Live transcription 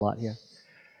Light here.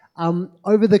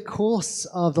 Over the course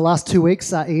of the last 2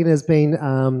 weeks, Ian has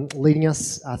been leading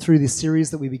us through this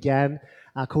series that we began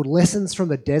called Lessons from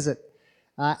the Desert.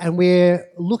 And we're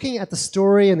looking at the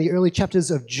story and the early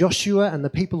chapters of Joshua and the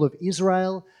people of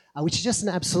Israel, which is just an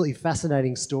absolutely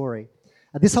fascinating story.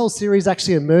 This whole series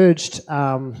actually emerged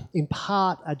in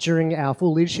part during our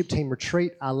full leadership team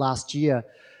retreat last year.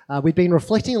 We'd been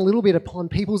reflecting a little bit upon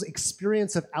people's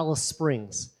experience of Alice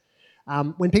Springs.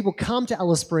 When people come to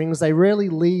Alice Springs, they rarely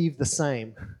leave the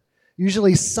same.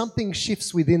 Usually something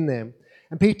shifts within them.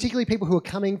 And particularly people who are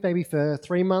coming maybe for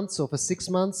 3 months or for 6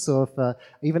 months or for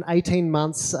even 18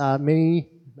 months, many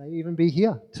may even be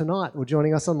here tonight or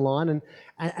joining us online.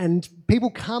 And people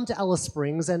come to Alice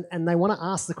Springs and they want to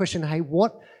ask the question, hey,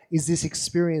 what is this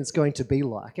experience going to be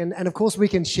like? And of course we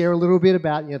can share a little bit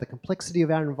about the complexity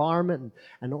of our environment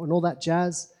and all that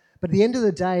jazz. But at the end of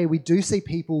the day, we do see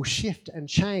people shift and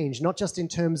change, not just in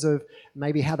terms of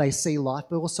maybe how they see life,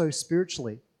 but also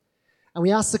spiritually. And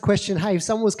we asked the question, hey, if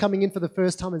someone was coming in for the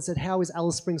first time and said, how is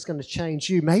Alice Springs going to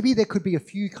change you? Maybe there could be a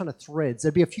few kind of threads.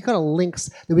 There'd be a few kind of links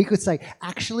that we could say,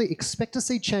 actually expect to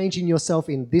see change in yourself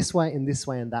in this way, and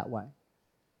that way.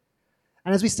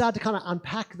 And as we started to kind of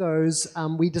unpack those,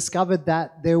 we discovered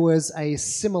that there was a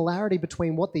similarity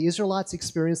between what the Israelites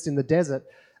experienced in the desert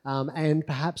and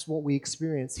perhaps what we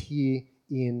experience here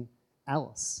in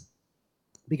Alice.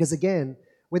 Because again,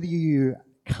 whether you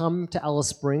come to Alice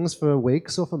Springs for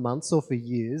weeks or for months or for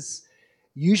years,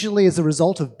 usually as a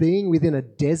result of being within a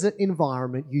desert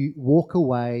environment, you don't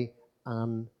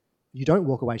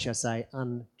walk away,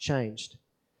 unchanged.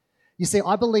 You see,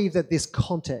 I believe that this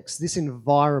context, this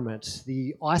environment,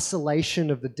 the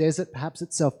isolation of the desert perhaps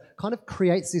itself, kind of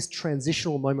creates this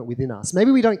transitional moment within us.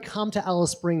 Maybe we don't come to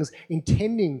Alice Springs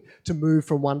intending to move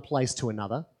from one place to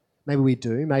another. Maybe we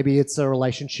do. Maybe it's a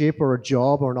relationship or a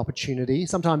job or an opportunity.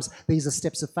 Sometimes these are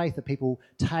steps of faith that people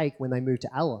take when they move to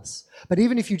Alice. But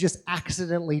even if you just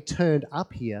accidentally turned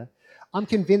up here, I'm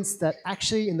convinced that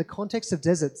actually in the context of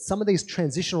desert, some of these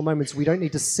transitional moments we don't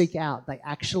need to seek out. They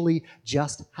actually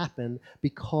just happen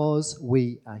because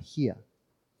we are here.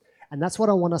 And that's what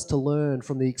I want us to learn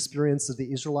from the experience of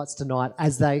the Israelites tonight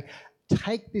as they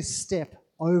take this step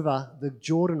over the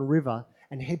Jordan River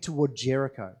and head toward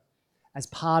Jericho as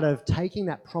part of taking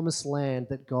that promised land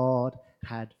that God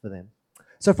had for them.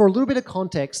 So for a little bit of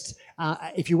context,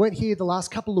 if you weren't here the last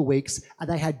couple of weeks,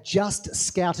 they had just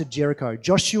scouted Jericho.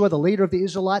 Joshua, the leader of the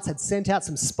Israelites, had sent out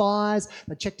some spies.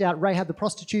 They checked out Rahab the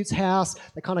prostitute's house.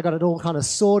 They kind of got it all kind of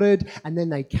sorted. And then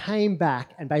they came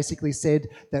back and basically said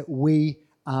that we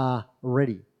are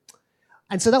ready.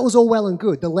 And so that was all well and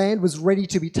good. The land was ready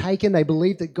to be taken. They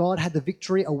believed that God had the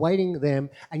victory awaiting them,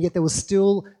 and yet there was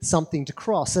still something to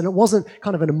cross. And it wasn't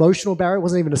kind of an emotional barrier. It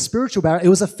wasn't even a spiritual barrier. It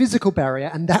was a physical barrier,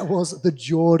 and that was the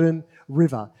Jordan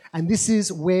River. And this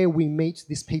is where we meet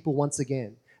this people once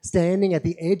again, standing at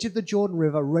the edge of the Jordan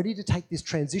River, ready to take this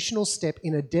transitional step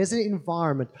in a desert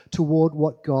environment toward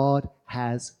what God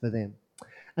has for them.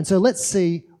 And so let's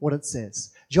see what it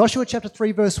says. Joshua chapter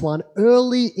 3, verse 1,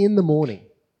 early in the morning,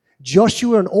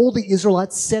 Joshua and all the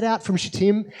Israelites set out from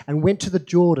Shittim and went to the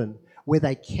Jordan, where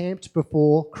they camped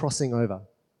before crossing over.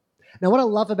 Now, what I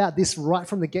love about this right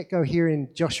from the get-go here in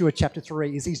Joshua chapter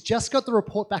 3 is he's just got the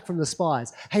report back from the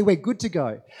spies. Hey, we're good to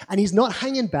go. And he's not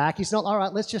hanging back. He's not, all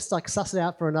right, let's just suss it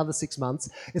out for another 6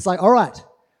 months. It's like, all right,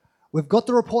 we've got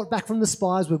the report back from the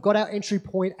spies. We've got our entry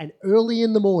point, and early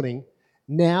in the morning,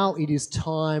 now it is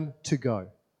time to go.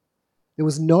 There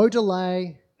was no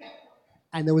delay.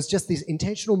 And there was just this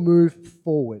intentional move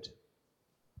forward.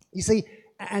 You see,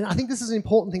 and I think this is an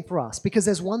important thing for us because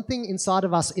there's one thing inside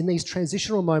of us in these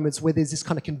transitional moments where there's this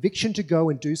kind of conviction to go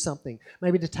and do something,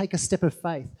 maybe to take a step of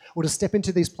faith or to step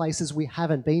into these places we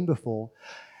haven't been before.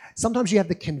 Sometimes you have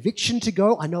the conviction to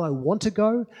go. I know I want to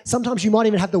go. Sometimes you might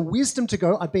even have the wisdom to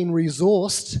go. I've been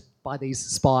resourced by these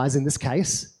spies in this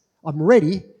case. I'm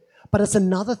ready. But it's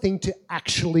another thing to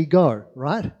actually go,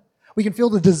 right? We can feel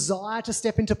the desire to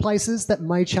step into places that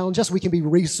may challenge us. We can be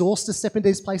resourced to step into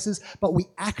these places, but we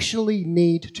actually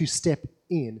need to step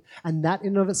in. And that in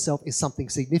and of itself is something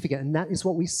significant. And that is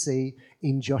what we see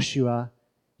in Joshua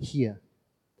here.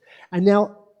 And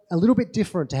now, a little bit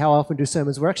different to how I often do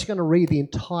sermons, we're actually going to read the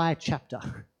entire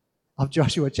chapter of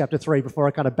Joshua chapter 3 before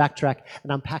I kind of backtrack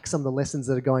and unpack some of the lessons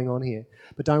that are going on here.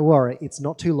 But don't worry, it's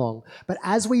not too long. But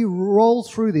as we roll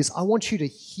through this, I want you to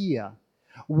hear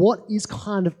what is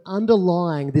kind of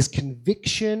underlying this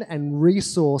conviction and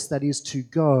resource that is to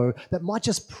go that might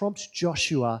just prompt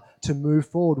Joshua to move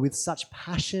forward with such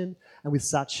passion and with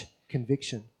such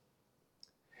conviction.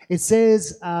 It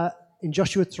says in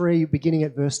Joshua 3, beginning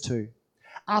at verse 2,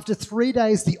 After 3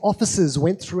 days, the officers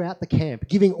went throughout the camp,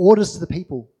 giving orders to the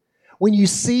people. When you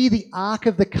see the Ark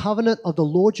of the Covenant of the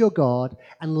Lord your God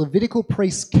and Levitical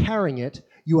priests carrying it,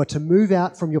 you are to move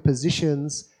out from your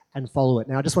positions and follow it.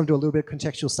 Now, I just want to do a little bit of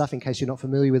contextual stuff in case you're not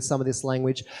familiar with some of this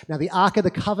language. Now, the Ark of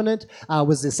the Covenant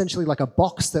was essentially like a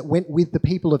box that went with the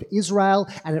people of Israel,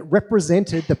 and it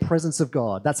represented the presence of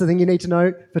God. That's the thing you need to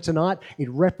know for tonight. It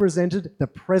represented the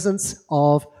presence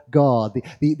of God.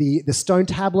 The stone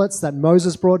tablets that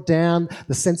Moses brought down,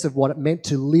 the sense of what it meant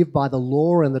to live by the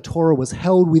law and the Torah was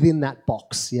held within that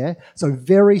box, yeah? So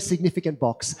very significant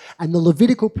box. And the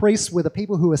Levitical priests were the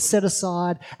people who were set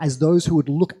aside as those who would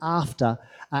look after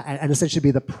and essentially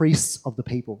be the priests of the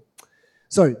people.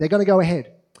 So they're going to go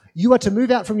ahead. You are to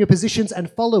move out from your positions and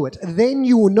follow it. Then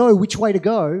you will know which way to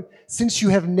go, since you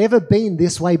have never been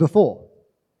this way before.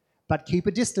 But keep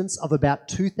a distance of about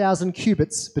 2,000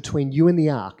 cubits between you and the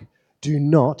ark. Do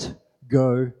not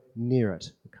go near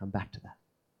it. We'll come back to that.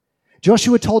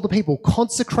 Joshua told the people,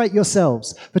 consecrate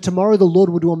yourselves, for tomorrow the Lord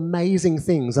will do amazing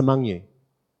things among you.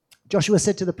 Joshua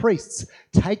said to the priests,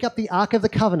 take up the Ark of the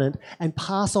Covenant and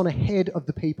pass on ahead of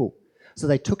the people. So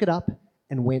they took it up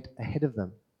and went ahead of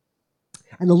them.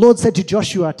 And the Lord said to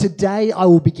Joshua, today I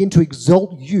will begin to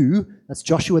exalt you, that's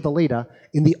Joshua the leader,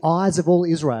 in the eyes of all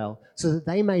Israel, so that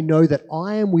they may know that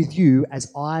I am with you as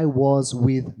I was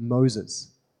with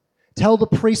Moses. Tell the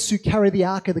priests who carry the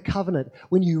Ark of the Covenant,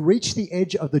 when you reach the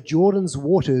edge of the Jordan's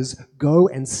waters, go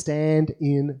and stand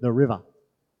in the river.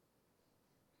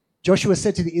 Joshua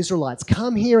said to the Israelites,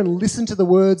 come here and listen to the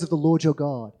words of the Lord your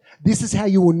God. This is how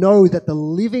you will know that the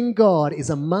living God is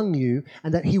among you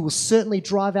and that he will certainly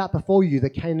drive out before you the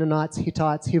Canaanites,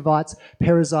 Hittites, Hivites,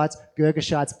 Perizzites,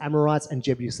 Girgashites, Amorites, and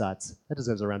Jebusites. That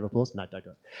deserves a round of applause. No, don't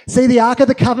go. See, the Ark of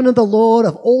the Covenant of the Lord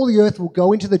of all the earth will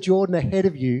go into the Jordan ahead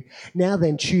of you. Now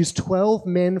then, choose 12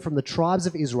 men from the tribes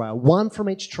of Israel, one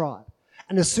from each tribe.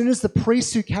 And as soon as the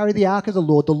priests who carry the Ark of the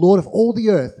Lord of all the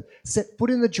earth, set foot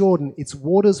in the Jordan, its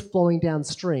waters flowing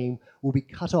downstream will be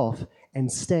cut off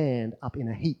and stand up in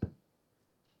a heap.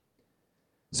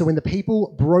 So when the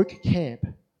people broke camp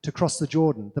to cross the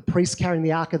Jordan, the priests carrying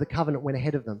the Ark of the Covenant went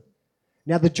ahead of them.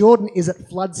 Now the Jordan is at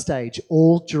flood stage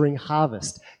all during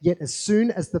harvest. Yet as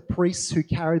soon as the priests who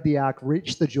carried the Ark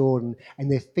reached the Jordan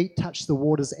and their feet touched the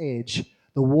water's edge,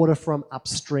 the water from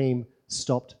upstream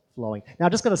stopped flowing. Now,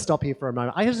 I'm just going to stop here for a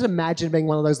moment. I just imagine being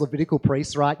one of those Levitical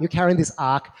priests, right? You're carrying this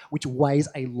ark, which weighs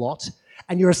a lot,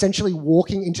 and you're essentially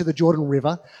walking into the Jordan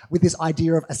River with this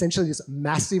idea of essentially this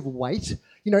massive weight.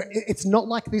 You know, it's not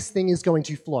like this thing is going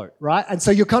to float, right? And so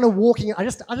you're kind of walking. I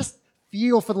just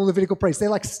feel for the Levitical priests. They're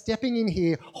like stepping in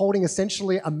here holding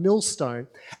essentially a millstone.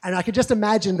 And I could just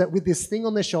imagine that with this thing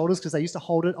on their shoulders, because they used to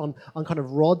hold it on kind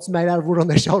of rods made out of wood on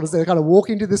their shoulders, they're kind of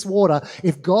walking into this water.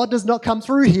 If God does not come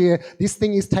through here, this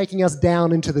thing is taking us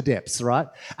down into the depths, right?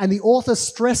 And the author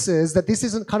stresses that this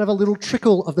isn't kind of a little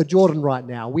trickle of the Jordan right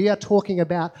now. We are talking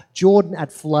about Jordan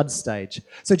at flood stage.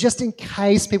 So just in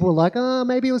case people were like, oh,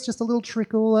 maybe it was just a little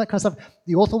trickle, that kind of stuff,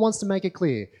 the author wants to make it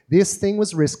clear. This thing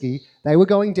was risky. They were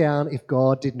going down if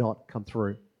God did not come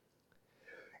through.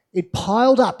 It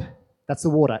piled up, that's the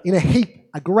water, in a heap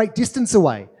a great distance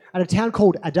away at a town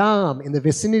called Adam in the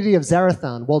vicinity of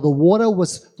Zarethan, while the water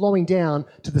was flowing down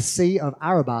to the Sea of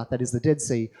Arabah, that is the Dead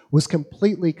Sea, was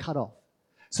completely cut off.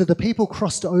 So the people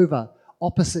crossed over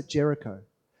opposite Jericho.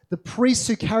 The priests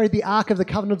who carried the Ark of the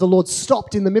Covenant of the Lord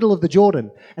stopped in the middle of the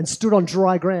Jordan and stood on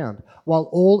dry ground, while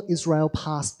all Israel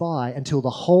passed by until the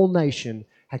whole nation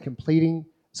had completed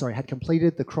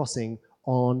the crossing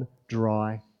on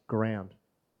dry ground.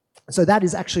 So that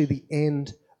is actually the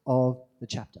end of the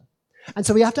chapter. And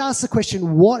so we have to ask the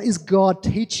question, what is God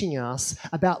teaching us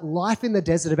about life in the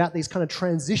desert, about these kind of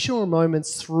transitional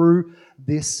moments through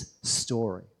this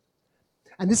story?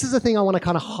 And this is the thing I want to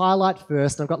kind of highlight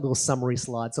first. And I've got little summary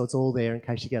slides, so it's all there in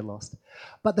case you get lost.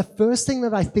 But the first thing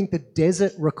that I think the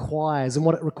desert requires, and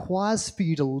what it requires for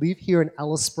you to live here in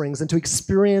Alice Springs and to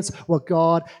experience what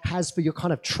God has for your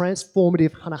kind of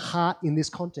transformative kind of heart in this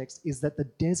context, is that the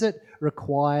desert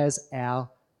requires our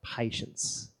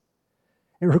patience.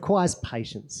 It requires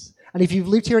patience. And if you've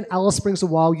lived here in Alice Springs a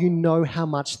while, you know how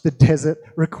much the desert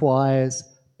requires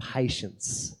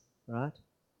patience, right?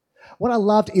 What I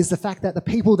loved is the fact that the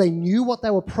people, they knew what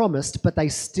they were promised, but they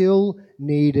still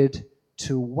needed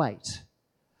to wait.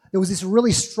 There was this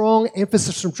really strong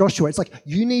emphasis from Joshua. It's like,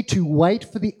 you need to wait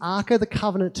for the Ark of the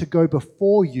Covenant to go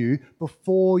before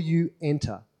you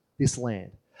enter this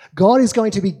land. God is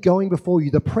going to be going before you.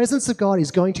 The presence of God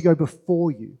is going to go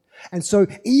before you. And so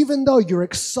even though you're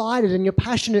excited and you're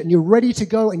passionate and you're ready to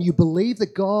go and you believe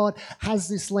that God has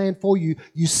this land for you,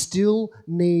 you still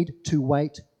need to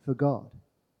wait for God.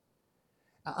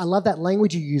 I love that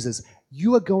language he uses.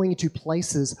 You are going into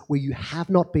places where you have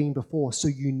not been before, so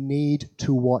you need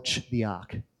to watch the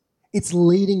ark. It's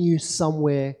leading you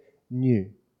somewhere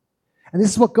new. And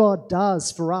this is what God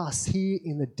does for us here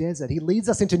in the desert. He leads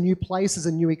us into new places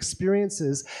and new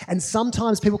experiences. And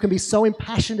sometimes people can be so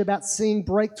impassioned about seeing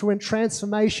breakthrough and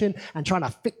transformation and trying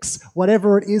to fix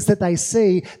whatever it is that they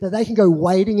see that they can go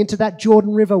wading into that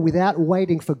Jordan River without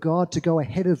waiting for God to go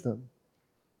ahead of them.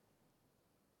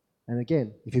 And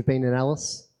again, if you've been in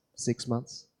Alice 6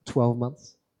 months, 12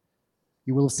 months,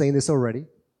 you will have seen this already.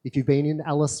 If you've been in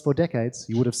Alice for decades,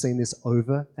 you would have seen this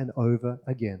over and over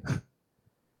again.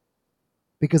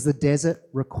 Because the desert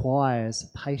requires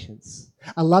patience.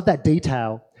 I love that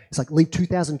detail. It's like leave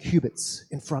 2,000 cubits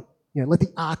in front. Let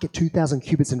the ark get 2,000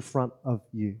 cubits in front of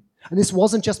you. And this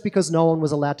wasn't just because no one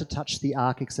was allowed to touch the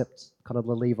ark except kind of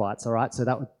the Levites, all right?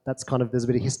 So that's kind of, there's a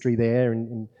bit of history there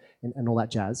and all that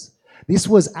jazz. This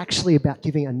was actually about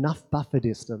giving enough buffer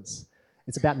distance.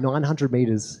 It's about 900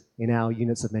 meters in our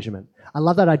units of measurement. I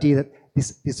love that idea that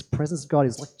this presence of God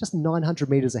is like just 900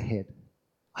 meters ahead.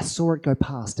 I saw it go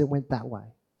past. It went that way.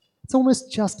 It's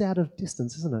almost just out of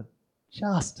distance, isn't it?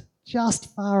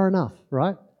 Just far enough,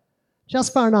 right?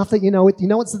 Just far enough that you know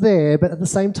it's there, but at the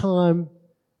same time,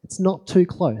 it's not too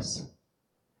close.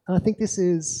 And I think this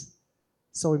is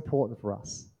so important for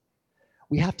us.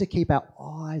 We have to keep our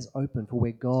eyes open for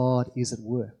where God is at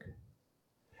work.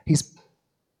 He's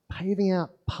paving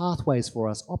out pathways for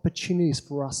us, opportunities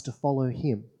for us to follow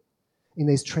him in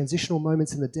these transitional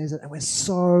moments in the desert, and we're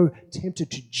so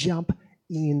tempted to jump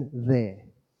in there.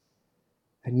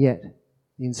 And yet,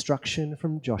 the instruction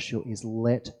from Joshua is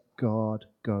let God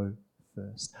go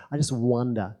first. I just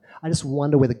wonder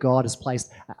whether God has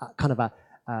placed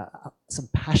some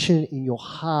passion in your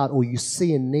heart, or you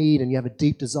see a need and you have a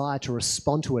deep desire to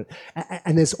respond to it.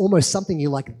 And there's almost something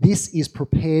you're like, this is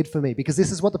prepared for me, because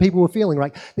this is what the people were feeling,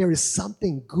 right? There is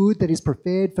something good that is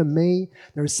prepared for me.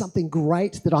 There is something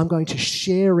great that I'm going to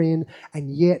share in.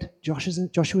 And yet Joshua's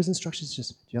instructions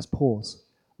just pause.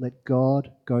 Let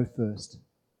God go first.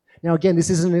 Now, again, this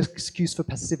isn't an excuse for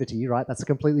passivity, right? That's a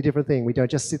completely different thing. We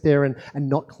don't just sit there and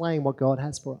not claim what God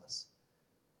has for us.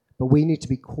 But we need to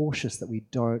be cautious that we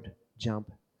don't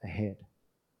jump ahead.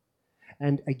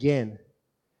 And again,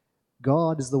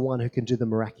 God is the one who can do the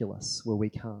miraculous where we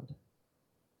can't.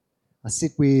 I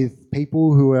sit with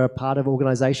people who are part of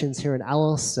organisations here in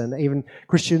Alice, and even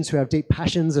Christians who have deep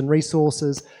passions and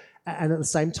resources. And at the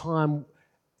same time,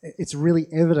 it's really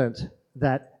evident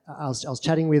that I was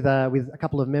chatting with a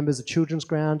couple of members of Children's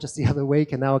Ground just the other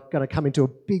week, and they were going to come into a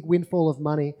big windfall of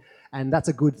money. And that's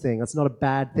a good thing. It's not a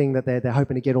bad thing that they're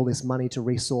hoping to get all this money to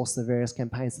resource the various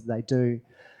campaigns that they do.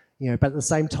 But at the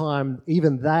same time,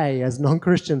 even they, as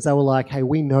non-Christians, they were like, hey,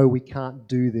 we know we can't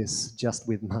do this just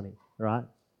with money, right?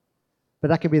 But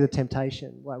that can be the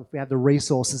temptation. Like, if we have the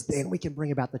resources, then we can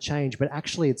bring about the change. But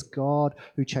actually, it's God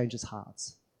who changes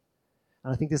hearts.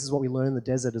 And I think this is what we learn in the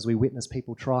desert as we witness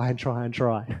people try and try and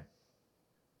try.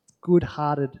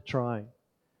 Good-hearted trying.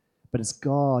 But it's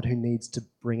God who needs to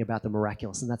bring about the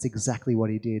miraculous. And that's exactly what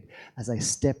he did. As they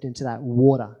stepped into that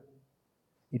water,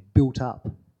 it built up.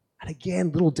 And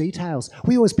again, little details.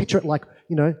 We always picture it like,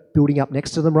 building up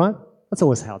next to them, right? That's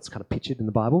always how it's kind of pictured in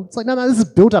the Bible. It's like, no, this is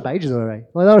built up ages already.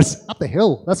 Like, that was up the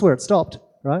hill. That's where it stopped,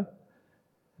 right?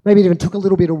 Maybe it even took a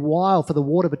little bit of while for the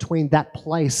water between that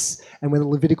place and when the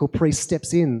Levitical priest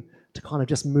steps in to kind of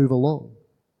just move along.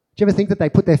 Do you ever think that they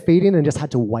put their feet in and just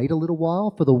had to wait a little while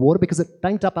for the water because it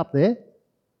banked up there?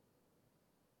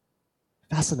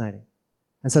 Fascinating.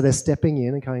 And so they're stepping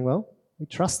in and going, well, we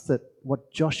trust that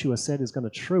what Joshua said is going to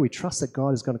be true. We trust that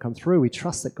God is going to come through. We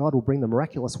trust that God will bring the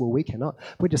miraculous where we cannot.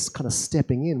 We're just kind of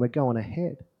stepping in. We're going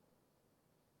ahead,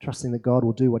 trusting that God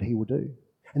will do what he will do.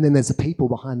 And then there's the people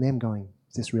behind them going,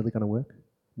 is this really going to work?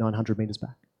 900 meters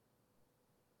back.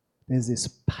 There's this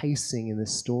pacing in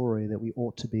this story that we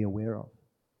ought to be aware of.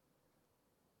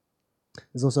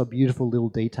 There's also a beautiful little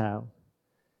detail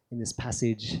in this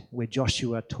passage where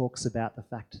Joshua talks about the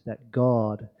fact that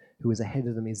God, who is ahead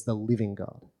of them, is the living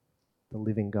God. The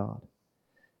living God.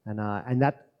 And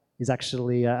that is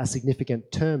actually a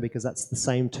significant term, because that's the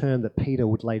same term that Peter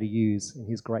would later use in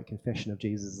his great confession of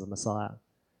Jesus as the Messiah.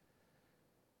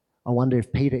 I wonder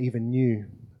if Peter even knew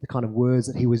the kind of words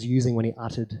that he was using when he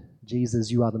uttered, Jesus,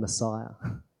 you are the Messiah,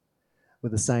 were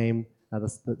the same,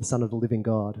 the Son of the living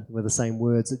God, were the same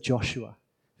words that Joshua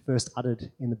first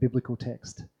uttered in the biblical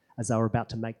text as they were about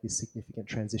to make this significant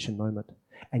transition moment,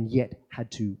 and yet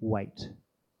had to wait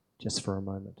just for a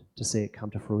moment to see it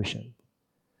come to fruition.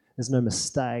 There's no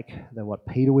mistake that what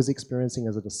Peter was experiencing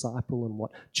as a disciple and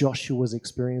what Joshua was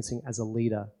experiencing as a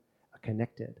leader are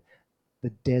connected. the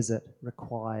desert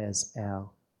requires our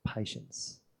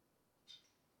patience.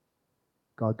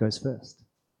 God goes first.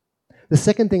 The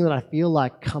second thing that I feel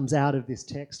like comes out of this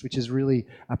text, which is really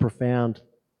profound,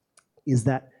 is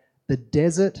that the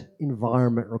desert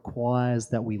environment requires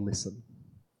that we listen.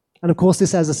 And of course,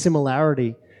 this has a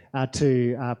similarity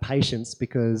to patience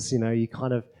because, you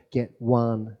kind of get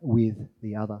one with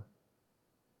the other.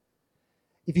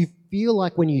 If you feel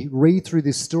like when you read through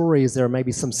this story, there are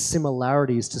maybe some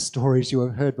similarities to stories you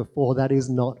have heard before, that is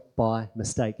not by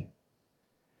mistake.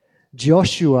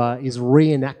 Joshua is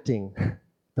reenacting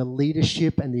the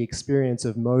leadership and the experience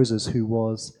of Moses, who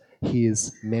was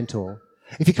his mentor.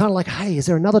 If you're kind of like, hey, is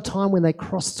there another time when they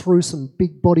crossed through some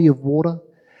big body of water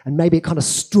and maybe it kind of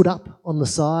stood up on the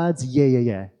sides?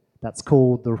 Yeah. That's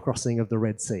called the crossing of the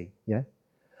Red Sea, yeah?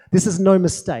 This is no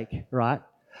mistake, right?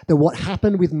 That what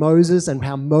happened with Moses and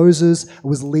how Moses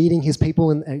was leading his people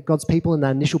and God's people in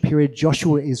that initial period,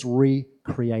 Joshua is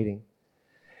recreating.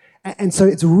 And so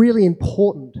it's really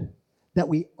important that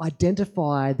we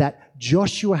identify that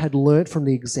Joshua had learnt from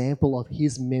the example of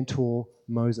his mentor,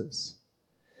 Moses.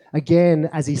 Again,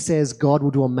 as he says, God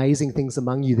will do amazing things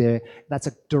among you there. That's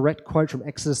a direct quote from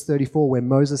Exodus 34 where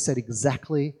Moses said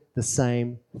exactly the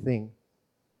same thing.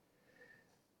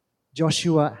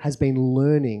 Joshua has been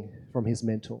learning from his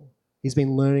mentor. He's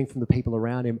been learning from the people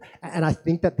around him. And I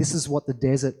think that this is what the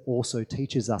desert also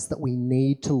teaches us, that we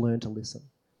need to learn to listen.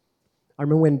 I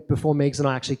remember when, before Megs and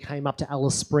I actually came up to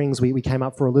Alice Springs, we came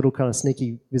up for a little kind of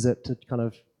sneaky visit to kind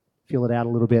of feel it out a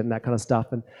little bit and that kind of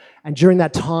stuff. And during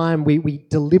that time, we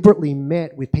deliberately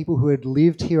met with people who had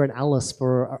lived here in Alice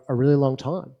for a really long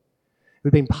time,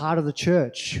 who'd been part of the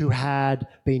church, who had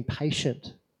been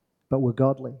patient, but were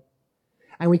godly.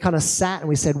 And we kind of sat and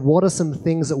we said, what are some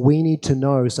things that we need to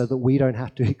know so that we don't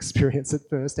have to experience it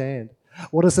firsthand?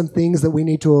 What are some things that we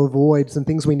need to avoid, some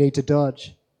things we need to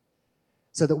dodge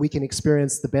so that we can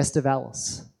experience the best of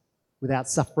Alice without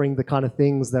suffering the kind of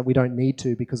things that we don't need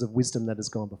to because of wisdom that has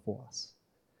gone before us?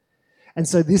 And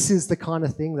so this is the kind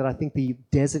of thing that I think the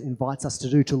desert invites us to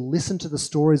do, to listen to the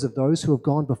stories of those who have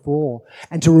gone before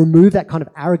and to remove that kind of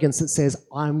arrogance that says,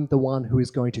 I'm the one who is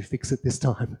going to fix it this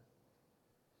time.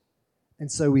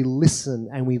 And so we listen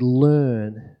and we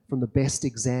learn from the best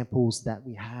examples that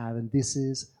we have. And this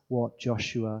is what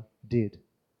Joshua did.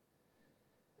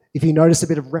 If you notice a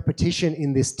bit of repetition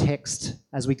in this text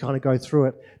as we kind of go through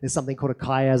it, there's something called a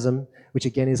chiasm, which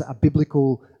again is a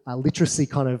biblical literacy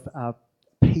kind of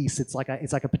piece. It's like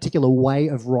a particular way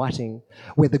of writing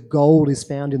where the gold is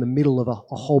found in the middle of a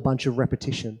whole bunch of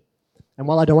repetition. And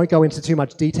while I won't go into too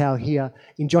much detail here,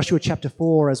 in Joshua chapter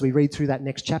 4, as we read through that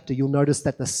next chapter, you'll notice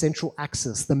that the central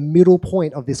axis, the middle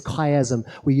point of this chiasm,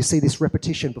 where you see this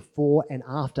repetition before and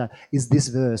after, is this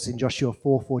verse in Joshua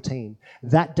 4:14.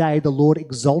 That day the Lord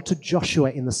exalted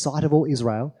Joshua in the sight of all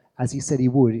Israel, as he said he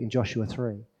would in Joshua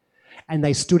 3. And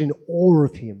they stood in awe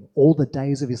of him all the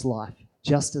days of his life,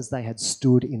 just as they had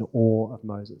stood in awe of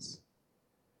Moses.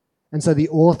 And so the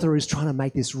author is trying to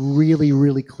make this really,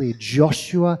 really clear.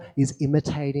 Joshua is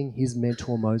imitating his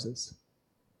mentor Moses.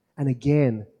 And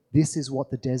again, this is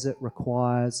what the desert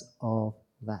requires of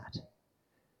that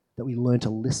we learn to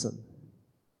listen.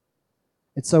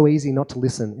 It's so easy not to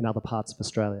listen in other parts of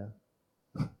Australia.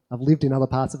 I've lived in other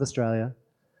parts of Australia.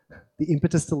 The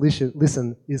impetus to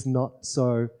listen is not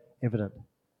so evident.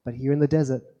 But here in the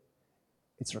desert,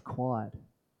 it's required.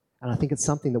 And I think it's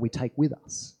something that we take with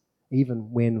us,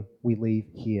 even when we leave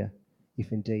here,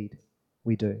 if indeed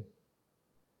we do.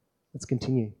 Let's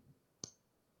continue.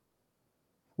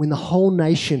 When the whole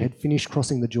nation had finished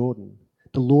crossing the Jordan,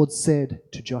 the Lord said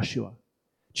to Joshua,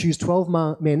 choose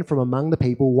 12 men from among the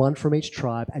people, one from each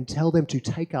tribe, and tell them to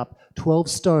take up 12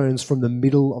 stones from the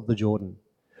middle of the Jordan,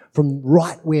 from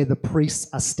right where the priests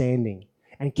are standing,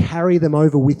 and carry them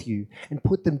over with you, and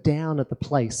put them down at the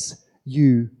place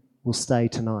you will stay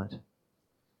tonight.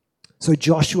 So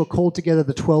Joshua called together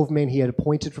the 12 men he had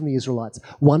appointed from the Israelites,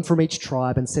 one from each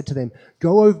tribe, and said to them,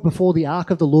 go over before the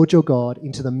ark of the Lord your God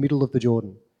into the middle of the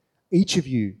Jordan. Each of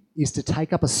you is to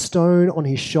take up a stone on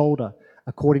his shoulder,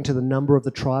 according to the number of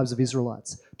the tribes of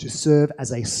Israelites, to serve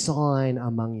as a sign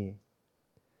among you.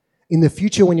 In the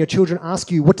future, when your children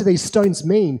ask you, what do these stones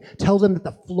mean? Tell them that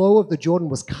the flow of the Jordan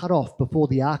was cut off before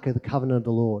the ark of the covenant of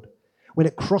the Lord. When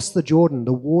it crossed the Jordan,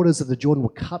 the waters of the Jordan were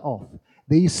cut off.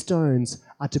 These stones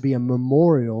are to be a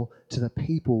memorial to the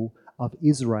people of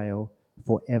Israel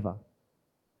forever.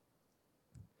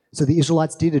 So the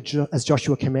Israelites did as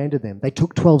Joshua commanded them. They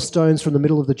took 12 stones from the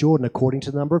middle of the Jordan, according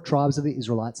to the number of tribes of the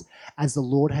Israelites, as the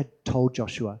Lord had told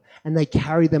Joshua, and they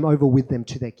carried them over with them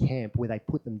to their camp, where they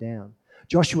put them down.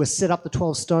 Joshua set up the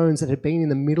 12 stones that had been in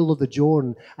the middle of the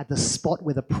Jordan at the spot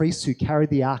where the priests who carried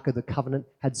the Ark of the Covenant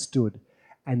had stood.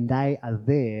 And they are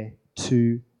there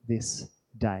to this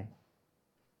day.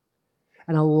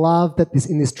 And I love that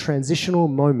in this transitional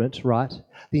moment, right,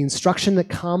 the instruction that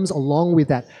comes along with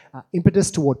that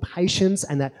impetus toward patience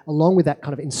and that along with that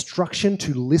kind of instruction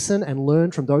to listen and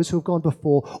learn from those who have gone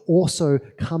before also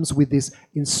comes with this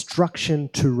instruction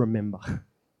to remember.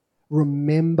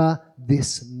 Remember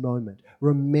this moment.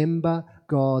 Remember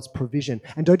God's provision.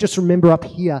 And don't just remember up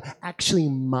here, actually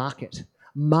mark it.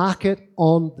 Mark it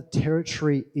on the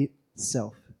territory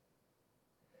itself.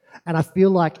 And I feel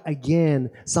like,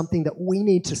 again, something that we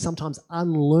need to sometimes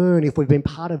unlearn if we've been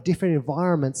part of different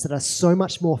environments that are so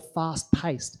much more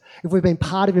fast-paced. If we've been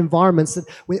part of environments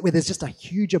where there's just a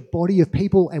huger body of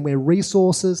people and where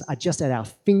resources are just at our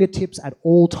fingertips at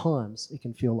all times, it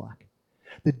can feel like.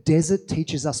 The desert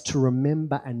teaches us to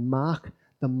remember and mark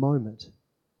the moment.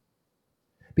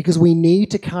 Because we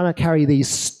need to kind of carry these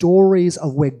stories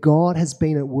of where God has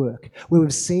been at work, where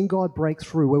we've seen God break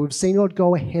through, where we've seen God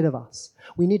go ahead of us.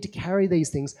 We need to carry these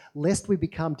things lest we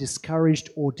become discouraged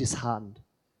or disheartened,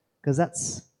 because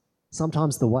that's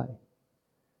sometimes the way.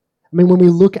 I mean, when we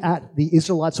look at the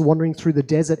Israelites wandering through the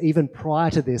desert even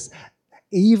prior to this,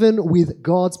 even with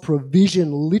God's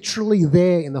provision literally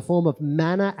there in the form of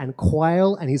manna and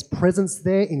quail and his presence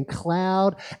there in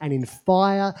cloud and in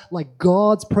fire, like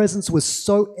God's presence was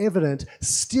so evident,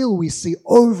 still we see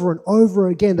over and over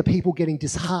again the people getting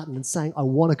disheartened and saying, I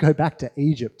want to go back to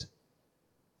Egypt.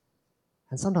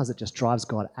 And sometimes it just drives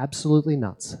God absolutely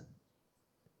nuts.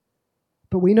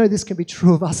 But we know this can be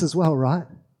true of us as well, right?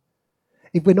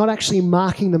 If we're not actually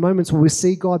marking the moments where we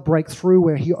see God break through,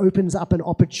 where he opens up an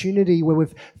opportunity, where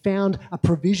we've found a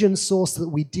provision source that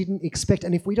we didn't expect,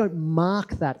 and if we don't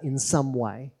mark that in some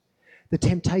way, the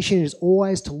temptation is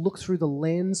always to look through the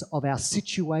lens of our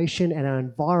situation and our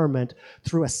environment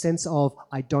through a sense of,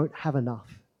 I don't have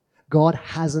enough. God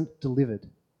hasn't delivered.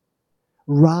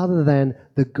 Rather than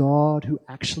the God who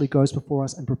actually goes before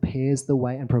us and prepares the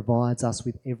way and provides us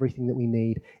with everything that we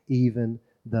need, even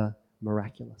the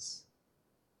miraculous.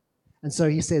 And so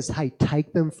he says, hey,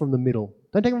 take them from the middle.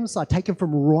 Don't take them from the side. Take them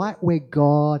from right where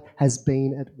God has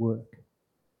been at work.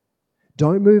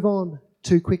 Don't move on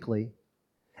too quickly.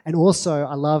 And also,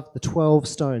 I love the 12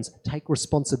 stones. Take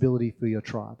responsibility for your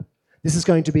tribe. This is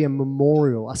going to be a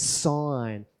memorial, a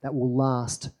sign that will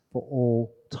last for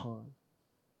all time.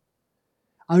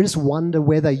 I just wonder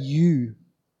whether you,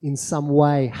 in some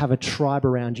way, have a tribe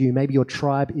around you. Maybe your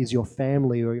tribe is your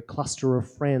family or your cluster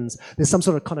of friends. There's some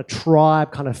sort of kind of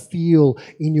tribe kind of feel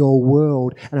in your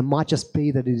world, and it might just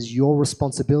be that it is your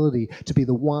responsibility to be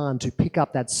the one to pick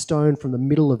up that stone from the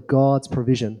middle of God's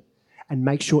provision and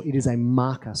make sure it is a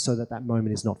marker so that that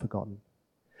moment is not forgotten.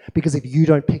 Because if you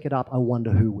don't pick it up, I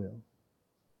wonder who will.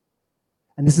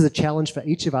 And this is a challenge for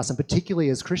each of us, and particularly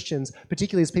as Christians,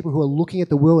 particularly as people who are looking at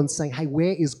the world and saying, hey,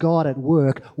 where is God at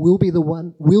work? Will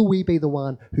we be the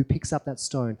one who picks up that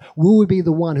stone? Will we be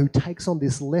the one who takes on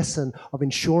this lesson of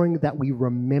ensuring that we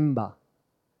remember?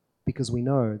 Because we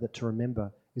know that to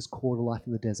remember is core to life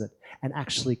in the desert, and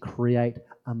actually create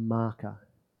a marker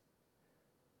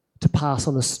to pass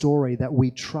on a story that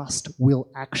we trust will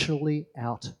actually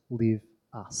outlive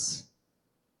us.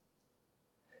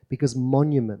 Because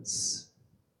monuments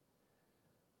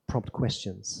prompt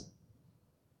questions.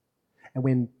 And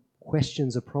when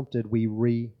questions are prompted, we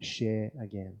re-share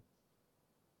again.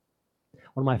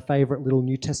 One of my favorite little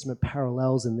New Testament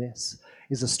parallels in this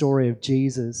is the story of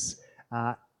Jesus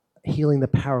healing the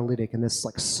paralytic. And there's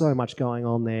like so much going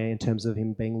on there in terms of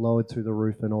him being lowered through the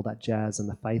roof and all that jazz and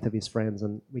the faith of his friends.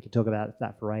 And we could talk about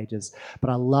that for ages. But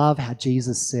I love how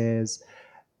Jesus says,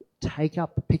 pick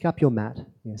up your mat,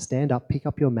 stand up, pick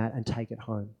up your mat and take it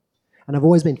home. And I've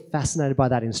always been fascinated by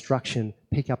that instruction,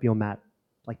 pick up your mat.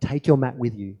 Like, take your mat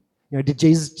with you. Did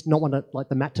Jesus not want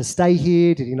the mat to stay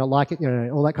here? Did he not like it?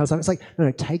 All that kind of stuff. It's like,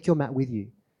 no, take your mat with you.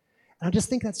 And I just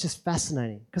think that's just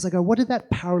fascinating because I go, what did that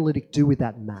paralytic do with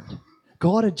that mat?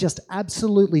 God had just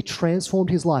absolutely transformed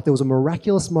his life. There was a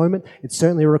miraculous moment. It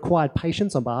certainly required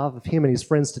patience on behalf of him and his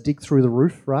friends to dig through the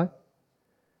roof, right?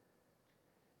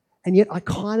 And yet I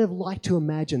kind of like to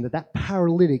imagine that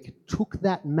paralytic took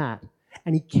that mat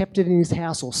and he kept it in his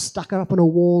house or stuck it up on a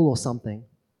wall or something.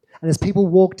 And as people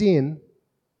walked in,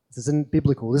 this isn't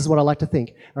biblical, this is what I like to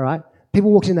think, all right?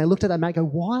 People walked in, they looked at that mat and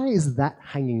go, why is that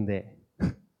hanging there?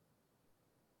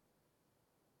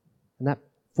 And that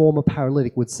former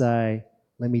paralytic would say,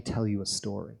 let me tell you a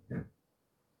story.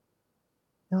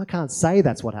 Now, I can't say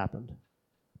that's what happened,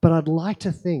 but I'd like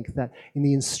to think that in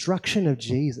the instruction of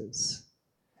Jesus,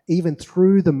 Even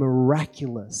through the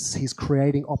miraculous, he's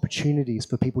creating opportunities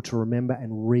for people to remember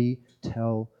and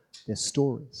retell their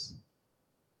stories.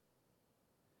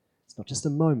 It's not just a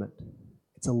moment.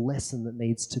 It's a lesson that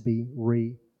needs to be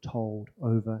retold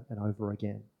over and over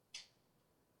again.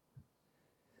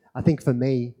 I think for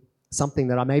me, something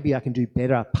that maybe I can do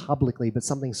better publicly, but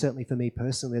something certainly for me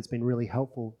personally that's been really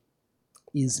helpful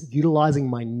is utilizing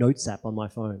my notes app on my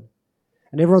phone.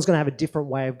 And everyone's going to have a different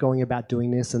way of going about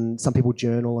doing this, and some people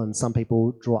journal and some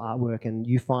people draw artwork, and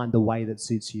you find the way that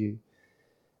suits you.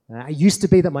 It used to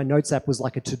be that my notes app was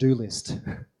like a to-do list.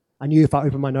 I knew if I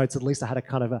opened my notes, at least I had a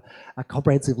kind of a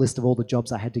comprehensive list of all the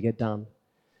jobs I had to get done.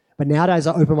 But nowadays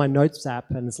I open my notes app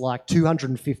and it's like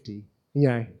 250,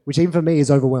 which even for me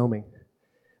is overwhelming.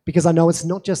 Because I know it's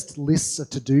not just lists of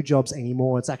to-do jobs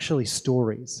anymore, it's actually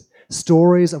stories.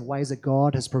 Stories of ways that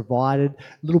God has provided,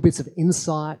 little bits of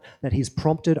insight that he's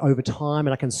prompted over time,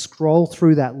 and I can scroll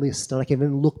through that list and I can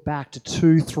even look back to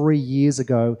 2-3 years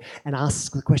ago and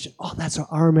ask the question, that's right,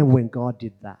 I remember when God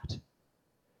did that.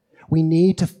 We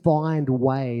need to find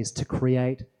ways to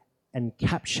create and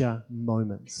capture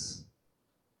moments.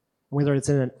 Whether it's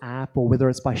in an app or whether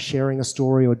it's by sharing a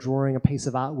story or drawing a piece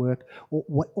of artwork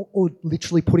or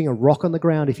literally putting a rock on the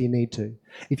ground if you need to.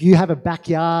 If you have a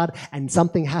backyard and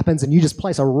something happens and you just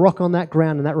place a rock on that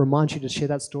ground and that reminds you to share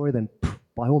that story, then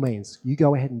by all means, you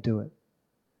go ahead and do it.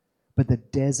 But the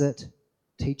desert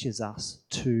teaches us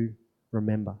to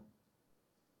remember.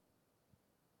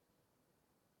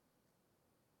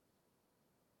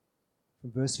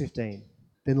 From verse 15.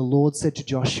 Then the Lord said to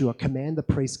Joshua, command the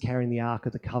priests carrying the ark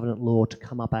of the covenant law to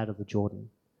come up out of the Jordan.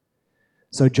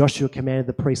 So Joshua commanded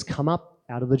the priests come up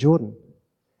out of the Jordan.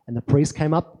 And the priests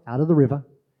came up out of the river,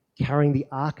 carrying the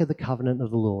ark of the covenant of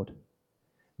the Lord.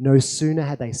 No sooner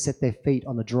had they set their feet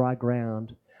on the dry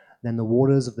ground than the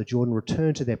waters of the Jordan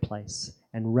returned to their place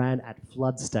and ran at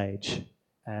flood stage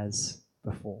as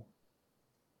before.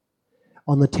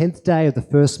 On the 10th day of the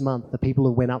first month, the people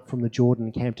who went up from the Jordan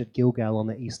and camped at Gilgal on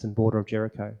the eastern border of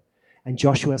Jericho. And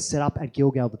Joshua set up at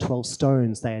Gilgal the 12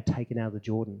 stones they had taken out of the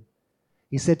Jordan.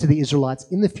 He said to the Israelites,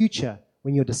 in the future,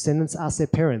 when your descendants ask their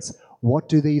parents, what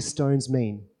do these stones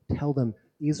mean? Tell them,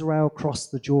 Israel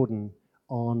crossed the Jordan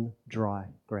on dry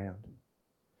ground.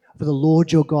 For the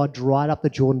Lord your God dried up the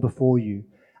Jordan before you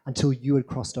until you had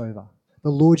crossed over. The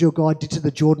Lord your God did to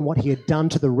the Jordan what he had done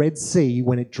to the Red Sea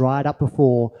when it dried up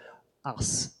before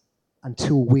us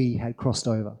until we had crossed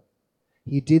over.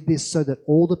 He did this so that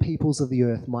all the peoples of the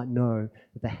earth might know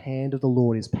that the hand of the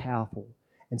Lord is powerful,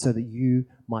 and so that you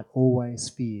might always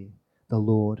fear the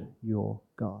Lord your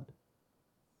God.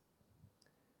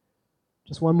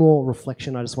 Just one more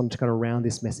reflection I just wanted to kind of round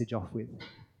this message off with.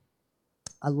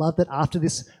 I love that after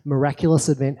this miraculous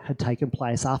event had taken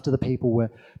place, after the people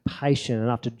were patient and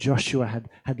after Joshua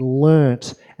had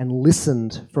learnt and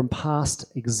listened from past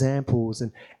examples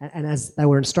and as they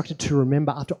were instructed to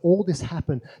remember, after all this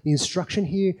happened, the instruction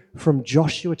here from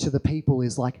Joshua to the people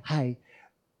is like, hey,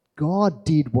 God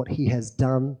did what he has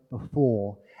done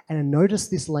before. And notice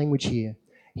this language here.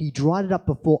 He dried it up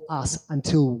before us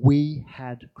until we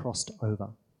had crossed over.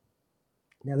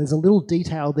 Now, there's a little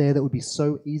detail there that would be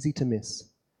so easy to miss.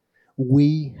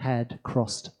 We had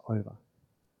crossed over.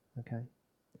 Okay?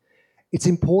 It's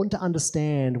important to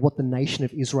understand what the nation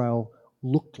of Israel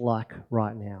looked like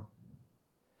right now.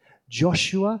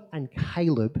 Joshua and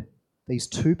Caleb, these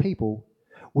two people,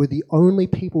 were the only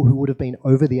people who would have been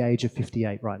over the age of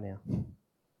 58 right now.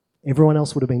 Everyone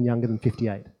else would have been younger than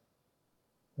 58.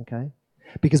 Okay?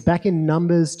 Because back in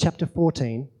Numbers chapter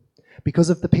 14, because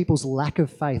of the people's lack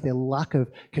of faith, their lack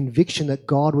of conviction that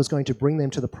God was going to bring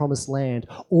them to the promised land,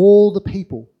 all the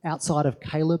people outside of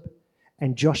Caleb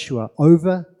and Joshua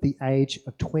over the age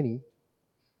of 20,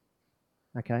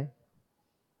 okay,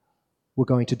 were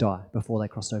going to die before they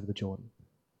crossed over the Jordan.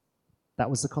 That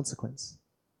was the consequence.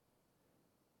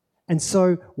 And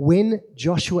so when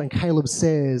Joshua and Caleb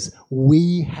says,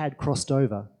 we had crossed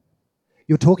over,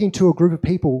 you're talking to a group of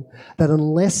people that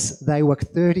unless they were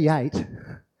 38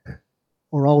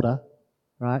 or older,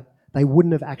 right, they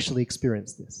wouldn't have actually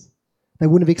experienced this. They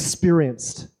wouldn't have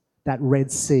experienced that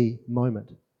Red Sea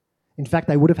moment. In fact,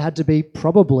 they would have had to be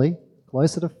probably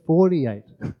closer to 48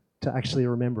 to actually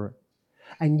remember it.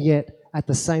 And yet, at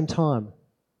the same time,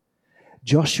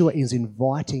 Joshua is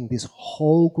inviting this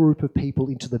whole group of people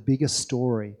into the bigger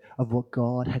story of what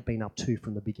God had been up to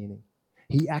from the beginning.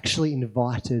 He actually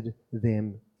invited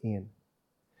them in.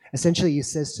 Essentially, he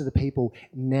says to the people,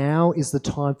 now is the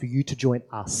time for you to join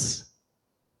us,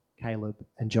 Caleb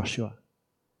and Joshua.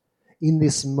 In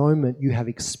this moment, you have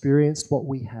experienced what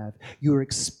we have. You are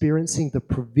experiencing the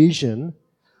provision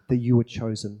that you were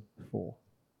chosen for.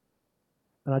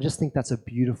 And I just think that's a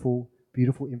beautiful,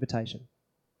 beautiful invitation.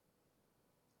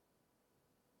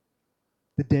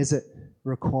 The desert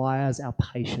requires our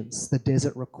patience. The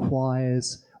desert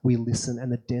requires we listen,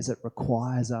 and the desert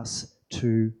requires us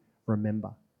to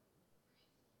remember.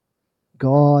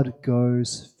 God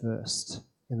goes first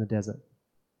in the desert.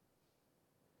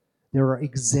 There are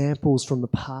examples from the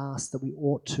past that we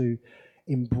ought to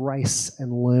embrace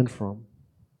and learn from.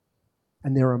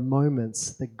 And there are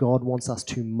moments that God wants us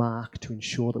to mark to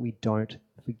ensure that we don't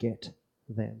forget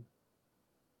them.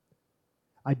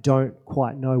 I don't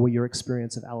quite know what your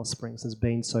experience of Alice Springs has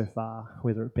been so far,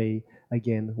 whether it be,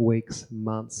 again, weeks,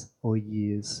 months, or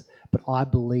years. But I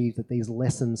believe that these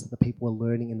lessons that the people were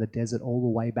learning in the desert all the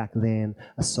way back then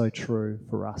are so true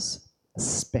for us,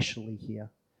 especially here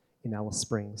in Alice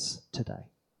Springs today.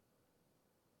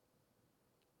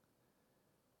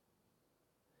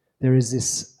 There is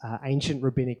this ancient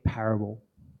rabbinic parable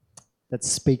that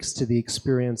speaks to the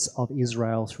experience of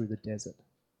Israel through the desert.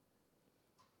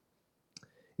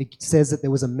 It says that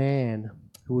there was a man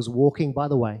who was walking by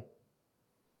the way,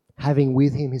 having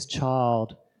with him his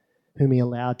child, whom he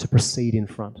allowed to proceed in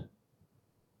front. It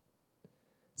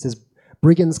says,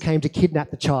 brigands came to kidnap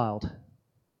the child,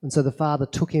 and so the father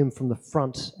took him from the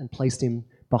front and placed him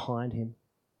behind him.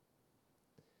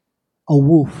 A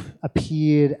wolf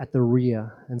appeared at the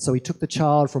rear, and so he took the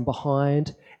child from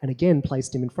behind and again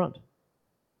placed him in front.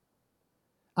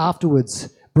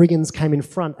 Afterwards, brigands came in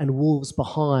front and wolves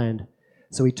behind,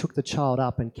 so he took the child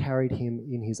up and carried him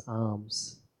in his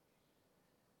arms.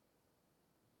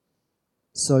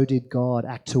 So did God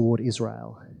act toward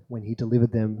Israel when he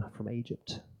delivered them from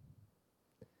Egypt.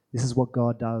 This is what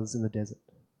God does in the desert.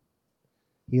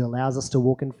 He allows us to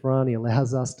walk in front, he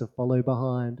allows us to follow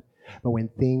behind. But when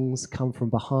things come from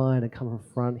behind and come from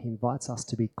front, he invites us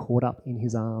to be caught up in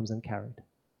his arms and carried.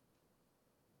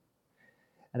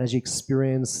 And as you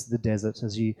experience the desert,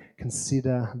 as you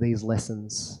consider these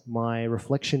lessons, my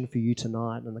reflection for you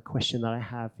tonight and the question that I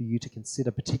have for you to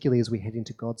consider, particularly as we head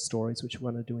into God's stories, which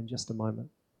we're going to do in just a moment,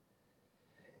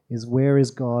 is where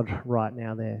is God right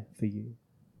now there for you?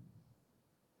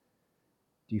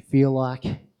 Do you feel like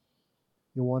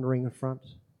you're wandering in front?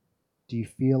 Do you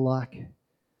feel like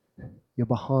you're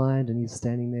behind and he's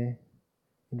standing there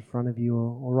in front of you?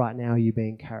 Or right now are you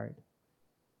being carried?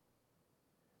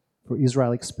 For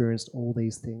Israel experienced all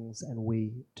these things, and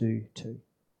we do too.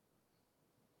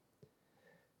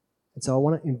 And so I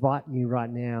want to invite you right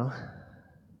now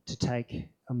to take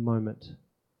a moment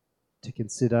to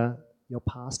consider your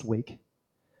past week,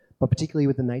 but particularly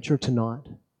with the nature of tonight,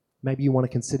 maybe you want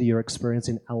to consider your experience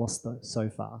in Alice so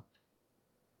far.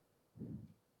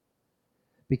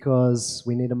 Because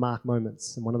we need to mark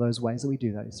moments, and one of those ways that we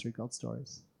do that is through God's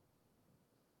stories.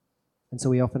 And so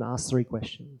we often ask 3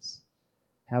 questions.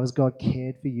 How has God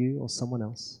cared for you or someone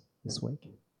else this week?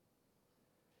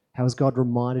 How has God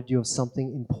reminded you of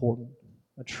something important,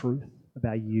 a truth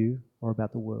about you or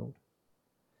about the world?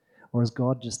 Or has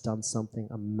God just done something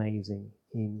amazing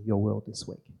in your world this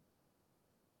week?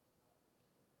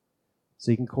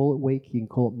 So you can call it week, you can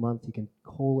call it month, you can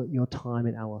call it your time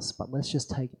in Alice, but let's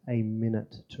just take a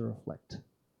minute to reflect.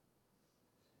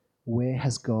 Where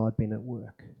has God been at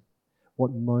work?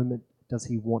 What moment does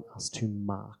he want us to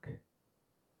mark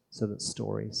so that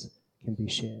stories can be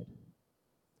shared?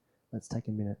 Let's take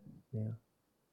a minute now.